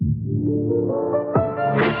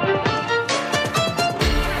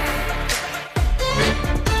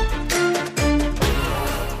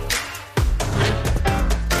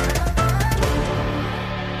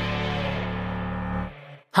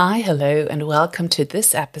Hi, hello, and welcome to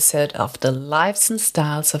this episode of The Lives and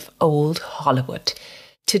Styles of Old Hollywood.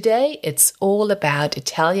 Today, it's all about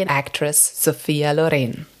Italian actress Sophia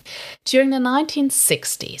Loren. During the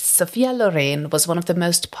 1960s, Sophia Loren was one of the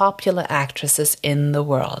most popular actresses in the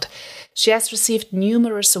world. She has received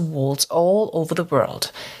numerous awards all over the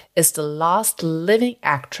world, is the last living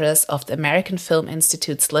actress of the American Film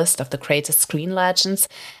Institute's list of the greatest screen legends,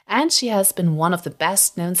 and she has been one of the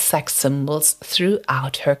best-known sex symbols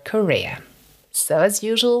throughout her career. So as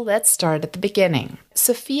usual, let's start at the beginning.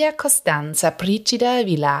 Sofia Costanza Brigida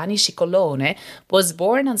Villani Cicolone was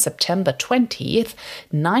born on September 20th,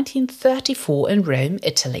 1934 in Rome,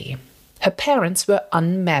 Italy. Her parents were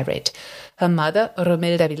unmarried. Her mother,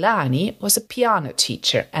 Romilda Villani, was a piano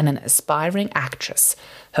teacher and an aspiring actress.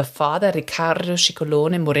 Her father, Riccardo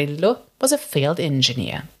Cicolone Murillo, was a field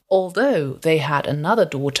engineer. Although they had another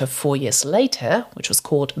daughter 4 years later, which was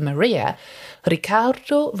called Maria,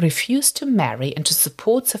 Riccardo refused to marry and to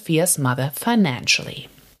support Sophia's mother financially.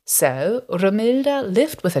 So, Romilda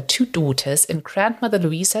lived with her two daughters in grandmother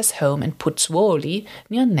Luisa's home in Pozzuoli,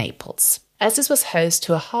 near Naples. As this was host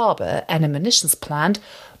to a harbour and a munitions plant,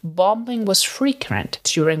 bombing was frequent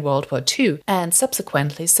during World War II, and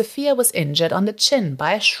subsequently Sophia was injured on the chin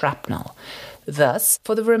by a shrapnel. Thus,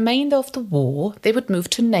 for the remainder of the war, they would move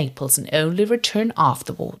to Naples and only return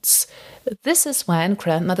afterwards. This is when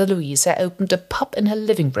grandmother Luisa opened a pub in her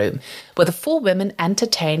living room, where the four women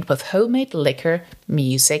entertained with homemade liquor,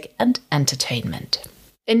 music, and entertainment.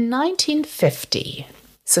 In 1950,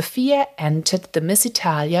 Sophia entered the Miss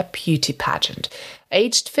Italia beauty pageant.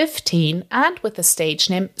 Aged 15 and with the stage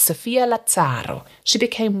name Sophia Lazzaro, she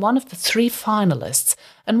became one of the 3 finalists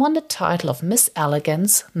and won the title of Miss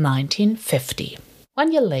Elegance 1950.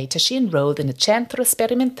 1 year later, she enrolled in the Centro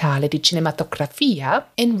Sperimentale di Cinematografia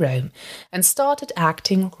in Rome and started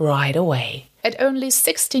acting right away. At only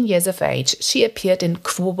 16 years of age, she appeared in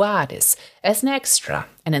Quo Vadis as an extra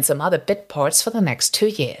and in some other bit parts for the next 2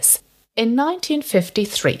 years. In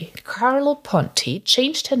 1953, Carlo Ponti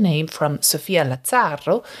changed her name from Sophia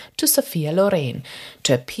Lazzaro to Sophia Loren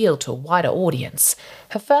to appeal to a wider audience.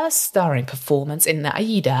 Her first starring performance in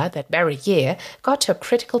Aida that very year got her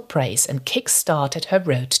critical praise and kick-started her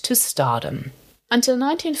road to stardom. Until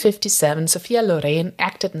 1957, Sophia Loren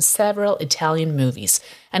acted in several Italian movies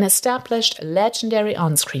and established legendary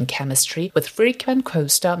on-screen chemistry with frequent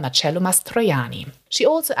co-star Marcello Mastroianni. She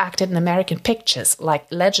also acted in American pictures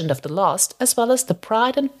like Legend of the Lost, as well as The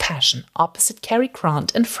Pride and Passion opposite Cary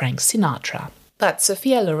Grant and Frank Sinatra. But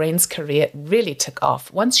Sophia Loren's career really took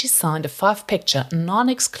off once she signed a 5-picture,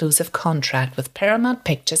 non-exclusive contract with Paramount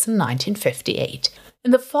Pictures in 1958. In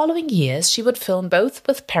the following years, she would film both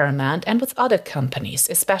with Paramount and with other companies,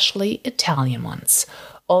 especially Italian ones.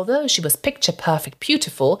 Although she was picture-perfect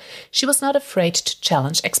beautiful, she was not afraid to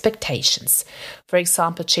challenge expectations. For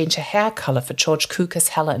example, change her hair color for George Cukor's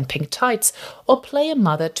Hella in Pink Tights, or play a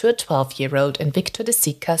mother to a 12-year-old in Victor De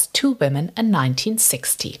Sica's Two Women in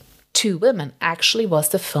 1960. Two Women actually was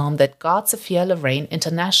the film that got Sophia Loren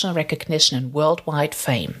international recognition and worldwide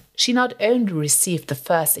fame. She not only received the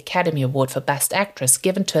first Academy Award for Best Actress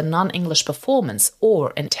given to a non-English performance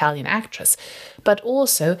or an Italian actress, but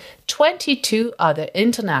also 22 other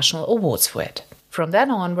international awards for it. From then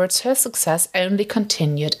onwards, her success only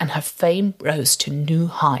continued and her fame rose to new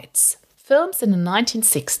heights. Films in the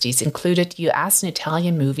 1960s included US and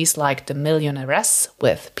Italian movies like The Millionairess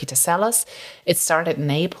with Peter Sellers, It Started in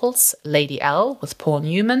Naples, Lady L with Paul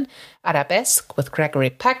Newman, Arabesque with Gregory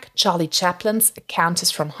Peck, Charlie Chaplin's A Countess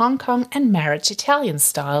from Hong Kong, and Marriage Italian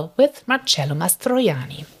Style with Marcello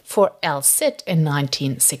Mastroianni. For El Cid in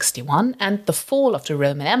 1961 and The Fall of the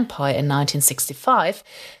Roman Empire in 1965,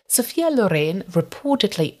 Sophia Loren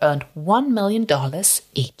reportedly earned $1 million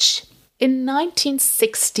each. In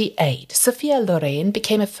 1968, Sophia Loren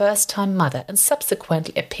became a first-time mother and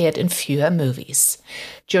subsequently appeared in fewer movies.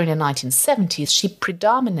 During the 1970s, she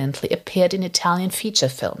predominantly appeared in Italian feature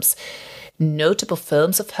films. Notable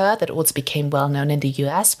films of her that also became well-known in the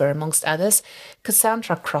US were, amongst others,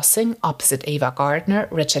 Cassandra Crossing opposite Ava Gardner,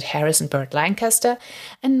 Richard Harris and Burt Lancaster,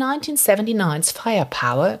 and 1979's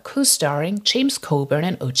Firepower, co-starring James Coburn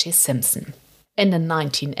and O.J. Simpson. In the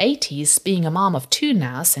 1980s, being a mom of 2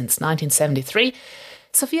 now since 1973,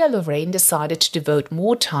 Sophia Loren decided to devote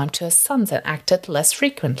more time to her sons and acted less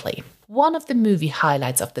frequently. One of the movie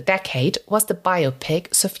highlights of the decade was the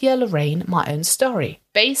biopic Sophia Loren, My Own Story,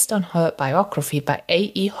 based on her biography by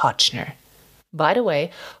A.E. Hotchner. By the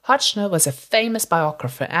way, Hodgner was a famous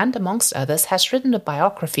biographer and, amongst others, has written the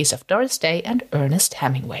biographies of Doris Day and Ernest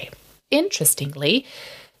Hemingway. Interestingly,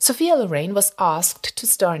 Sophia Loren was asked to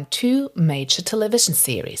star in 2 major television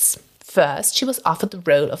series. First, she was offered the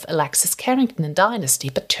role of Alexis Carrington in Dynasty,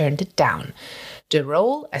 but turned it down. The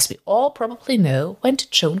role, as we all probably know, went to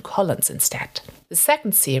Joan Collins instead. The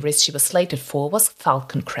second series she was slated for was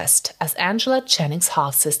Falcon Crest, as Angela Jennings'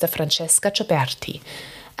 half-sister Francesca Gioberti.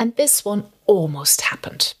 And this one almost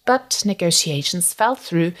happened, but negotiations fell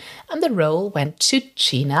through and the role went to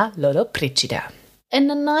Gina Lollobrigida. In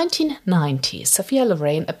the 1990s, Sophia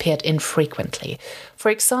Loren appeared infrequently, for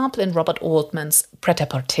example in Robert Altman's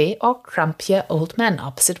Pret-a-Porter or Crumpier Old Men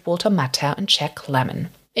opposite Walter Matthau and Jack Lemmon.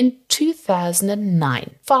 In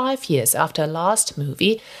 2009, 5 years after her last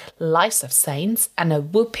movie, Lives of Saints, and a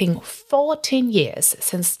whopping 14 years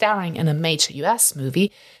since starring in a major US movie,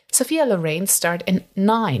 Sophia Loren starred in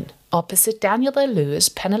 9 opposite Daniel Day-Lewis,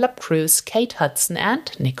 Penelope Cruz, Kate Hudson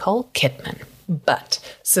and Nicole Kidman. But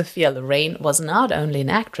Sophia Loren was not only an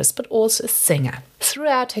actress but also a singer.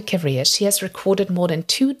 Throughout her career, she has recorded more than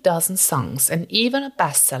 24 songs and even a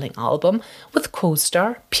best-selling album with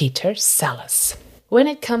co-star Peter Sellers. When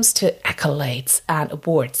it comes to accolades and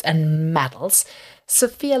awards and medals,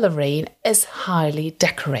 Sophia Loren is highly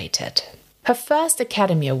decorated. Her first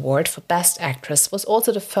Academy Award for Best Actress was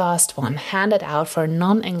also the first one handed out for a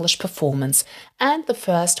non-English performance and the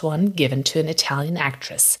first one given to an Italian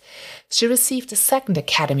actress. She received a second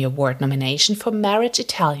Academy Award nomination for Marriage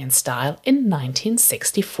Italian Style in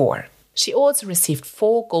 1964. She also received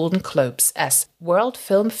 4 Golden Globes as World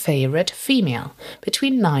Film Favorite Female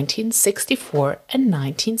between 1964 and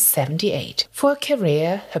 1978. For her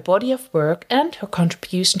career, her body of work and her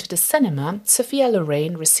contribution to the cinema, Sophia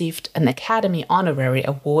Loren received an Academy Honorary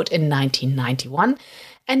Award in 1991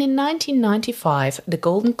 and in 1995 the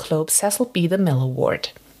Golden Globe Cecil B. DeMille Award.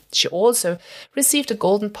 She also received a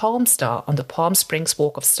Golden Palm Star on the Palm Springs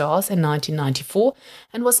Walk of Stars in 1994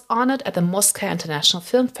 and was honored at the Moscow International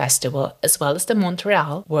Film Festival as well as the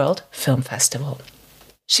Montreal World Film Festival.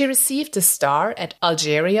 She received the star at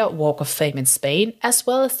Algeria Walk of Fame in Spain as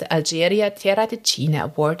well as the Algeria Tierra de China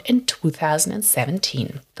Award in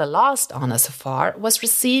 2017. The last honor so far was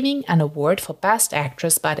receiving an award for Best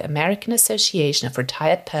Actress by the American Association of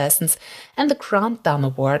Retired Persons and the Grand Dame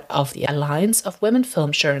Award of the Alliance of Women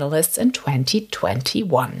Film Journalists in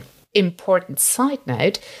 2021. Important side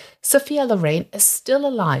note, Sophia Loren is still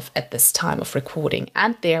alive at this time of recording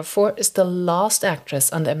and therefore is the last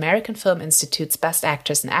actress on the American Film Institute's Best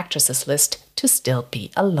Actors and Actresses list to still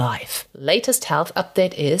be alive. Latest health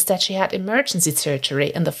update is that she had emergency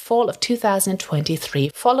surgery in the fall of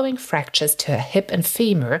 2023 following fractures to her hip and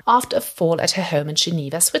femur after a fall at her home in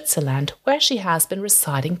Geneva, Switzerland, where she has been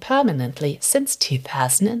residing permanently since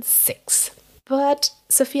 2006. But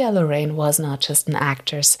Sophia Loren was not just an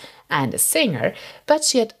actress and a singer, but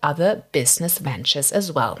she had other business ventures as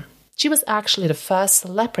well. She was actually the first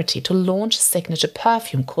celebrity to launch a signature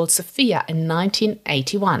perfume called Sophia in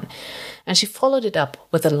 1981, and she followed it up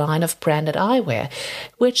with a line of branded eyewear,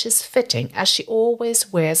 which is fitting as she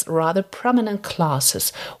always wears rather prominent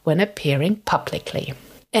glasses when appearing publicly.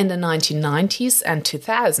 In the 1990s and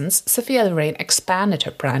 2000s, Sophia Loren expanded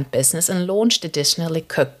her brand business and launched additionally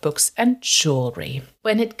cookbooks and jewelry.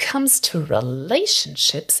 When it comes to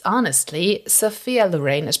relationships, honestly, Sophia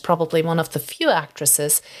Loren is probably one of the few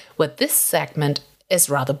actresses where this segment is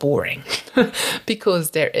rather boring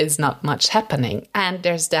because there is not much happening and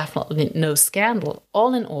there's definitely no scandal.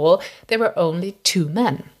 All in all, there were only 2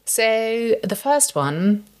 men. So the first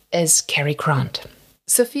one is Cary Grant.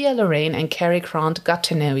 Sophia Loren and Cary Grant got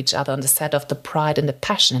to know each other on the set of The Pride and the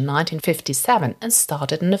Passion in 1957 and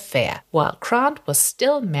started an affair, while Grant was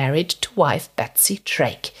still married to wife Betsy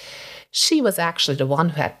Drake. She was actually the one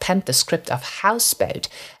who had penned the script of Houseboat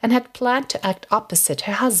and had planned to act opposite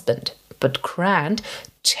her husband. But Grant,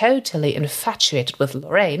 totally infatuated with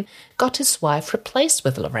Loren, got his wife replaced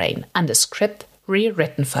with Loren and the script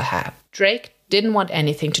rewritten for her. Drake didn't want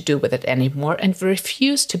anything to do with it anymore and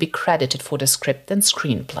refused to be credited for the script and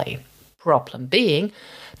screenplay. Problem being,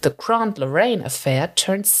 the Grant-Loren affair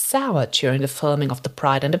turned sour during the filming of The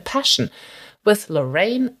Pride and the Passion, with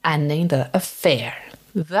Loren ending the affair.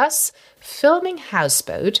 Thus, filming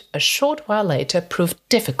Houseboat a short while later proved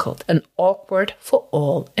difficult and awkward for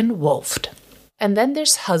all involved. And then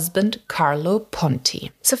there's husband Carlo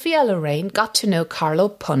Ponti. Sophia Loren got to know Carlo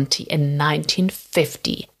Ponti in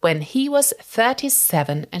 1950 when he was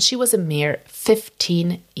 37 and she was a mere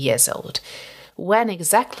 15 years old. When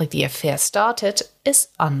exactly the affair started is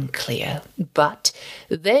unclear, but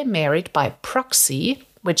they married by proxy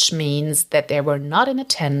which means that they were not in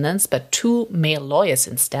attendance but 2 male lawyers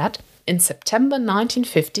instead, in September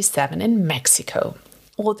 1957 in Mexico.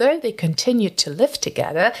 Although they continued to live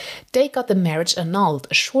together, they got the marriage annulled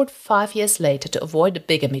a short 5 years later to avoid the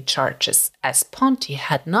bigamy charges, as Ponti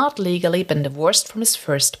had not legally been divorced from his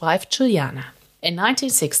first wife, Juliana. In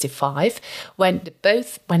 1965, when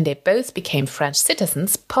they both became French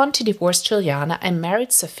citizens, Ponti divorced Juliana and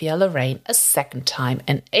married Sophia Loren a second time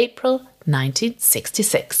in April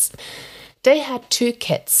 1966. They had 2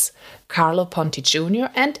 kids, Carlo Ponti Jr.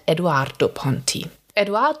 and Eduardo Ponti.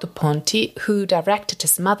 Eduardo Ponti, who directed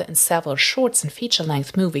his mother in several shorts and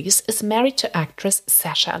feature-length movies, is married to actress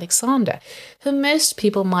Sasha Alexander, who most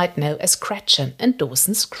people might know as Gretchen in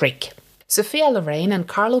Dawson's Creek. Sophia Loren and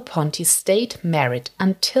Carlo Ponti stayed married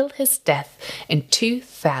until his death in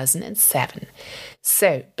 2007.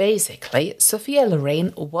 So basically, Sophia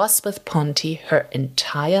Loren was with Ponti her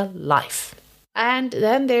entire life. And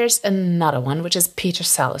then there's another one, which is Peter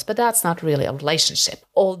Sellers, but that's not really a relationship.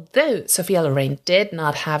 Although Sophia Loren did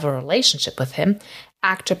not have a relationship with him,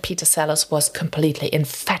 actor Peter Sellers was completely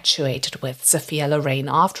infatuated with Sophia Loren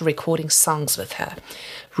after recording songs with her.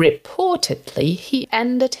 Reportedly, he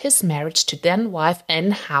ended his marriage to then-wife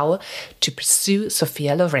Anne Howe to pursue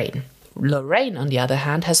Sophia Loren. Loren, on the other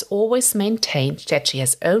hand, has always maintained that she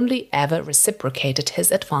has only ever reciprocated his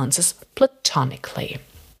advances platonically.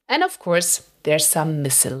 And of course, there's some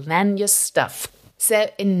miscellaneous stuff.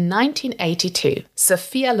 So in 1982,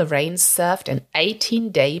 Sophia Loren served an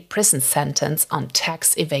 18-day prison sentence on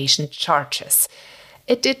tax evasion charges.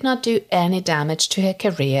 It did not do any damage to her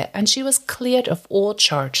career, and she was cleared of all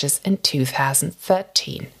charges in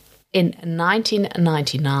 2013. In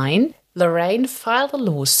 1999, Loren filed a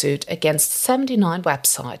lawsuit against 79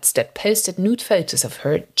 websites that posted nude photos of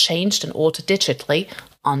her, changed and altered digitally,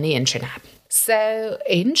 on the internet. So,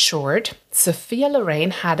 in short, Sophia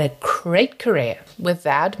Loren had a great career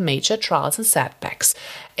without major trials and setbacks.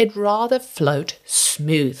 It rather flowed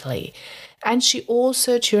smoothly. And she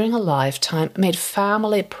also, during her lifetime, made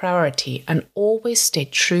family a priority and always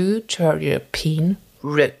stayed true to her European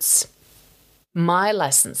roots. My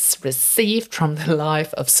lessons received from the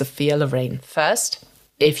life of Sophia Loren. First,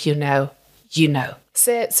 if you know, you know.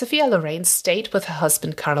 So Sophia Loren stayed with her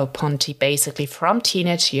husband Carlo Ponti basically from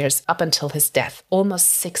teenage years up until his death, almost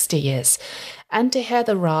 60 years, and they had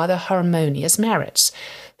a rather harmonious marriage.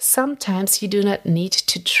 Sometimes you do not need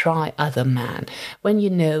to try other men. When you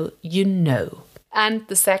know, you know. And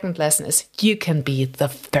the second lesson is you can be the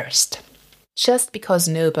first. Just because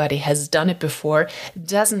nobody has done it before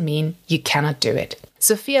doesn't mean you cannot do it.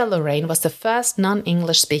 Sophia Loren was the first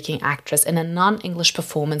non-English speaking actress in a non-English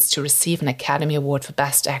performance to receive an Academy Award for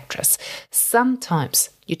Best Actress. Sometimes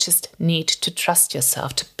you just need to trust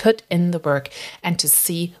yourself, to put in the work and to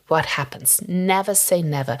see what happens. Never say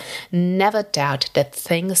never. Never doubt that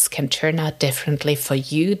things can turn out differently for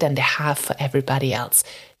you than they have for everybody else.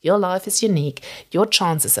 Your life is unique, your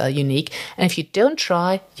chances are unique, and if you don't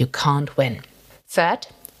try, you can't win. Third,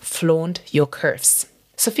 flaunt your curves.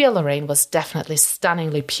 Sophia Loren was definitely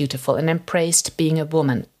stunningly beautiful and embraced being a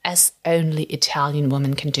woman, as only Italian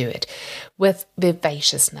women can do it. With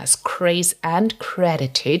vivaciousness, grace and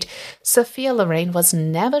gratitude, Sophia Loren was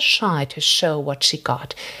never shy to show what she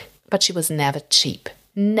got, but she was never cheap.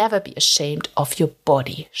 Never be ashamed of your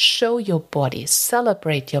body. Show your body.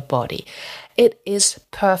 Celebrate your body. It is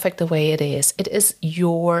perfect the way it is. It is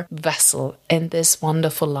your vessel in this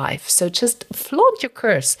wonderful life. So just flaunt your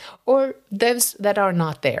curves, or those that are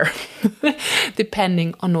not there,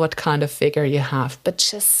 depending on what kind of figure you have. But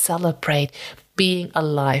just celebrate being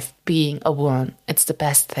alive, being a woman. It's the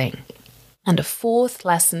best thing. And the fourth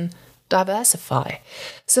lesson, diversify.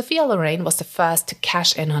 Sophia Loren was the first to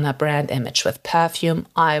cash in on her brand image with perfume,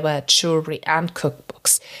 eyewear, jewelry and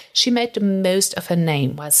cookbooks. She made the most of her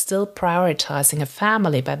name while still prioritizing her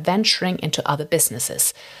family by venturing into other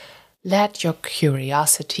businesses. Let your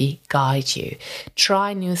curiosity guide you.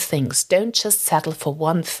 Try new things. Don't just settle for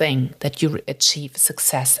one thing that you achieve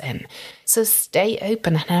success in. So stay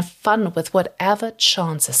open and have fun with whatever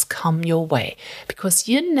chances come your way, because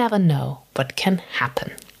you never know what can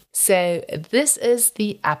happen. So this is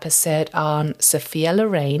the episode on Sophia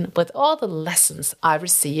Loren with all the lessons I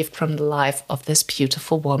received from the life of this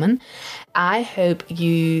beautiful woman. I hope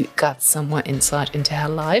you got some more insight into her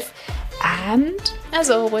life. And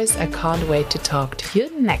as always, I can't wait to talk to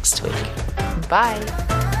you next week.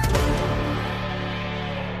 Bye.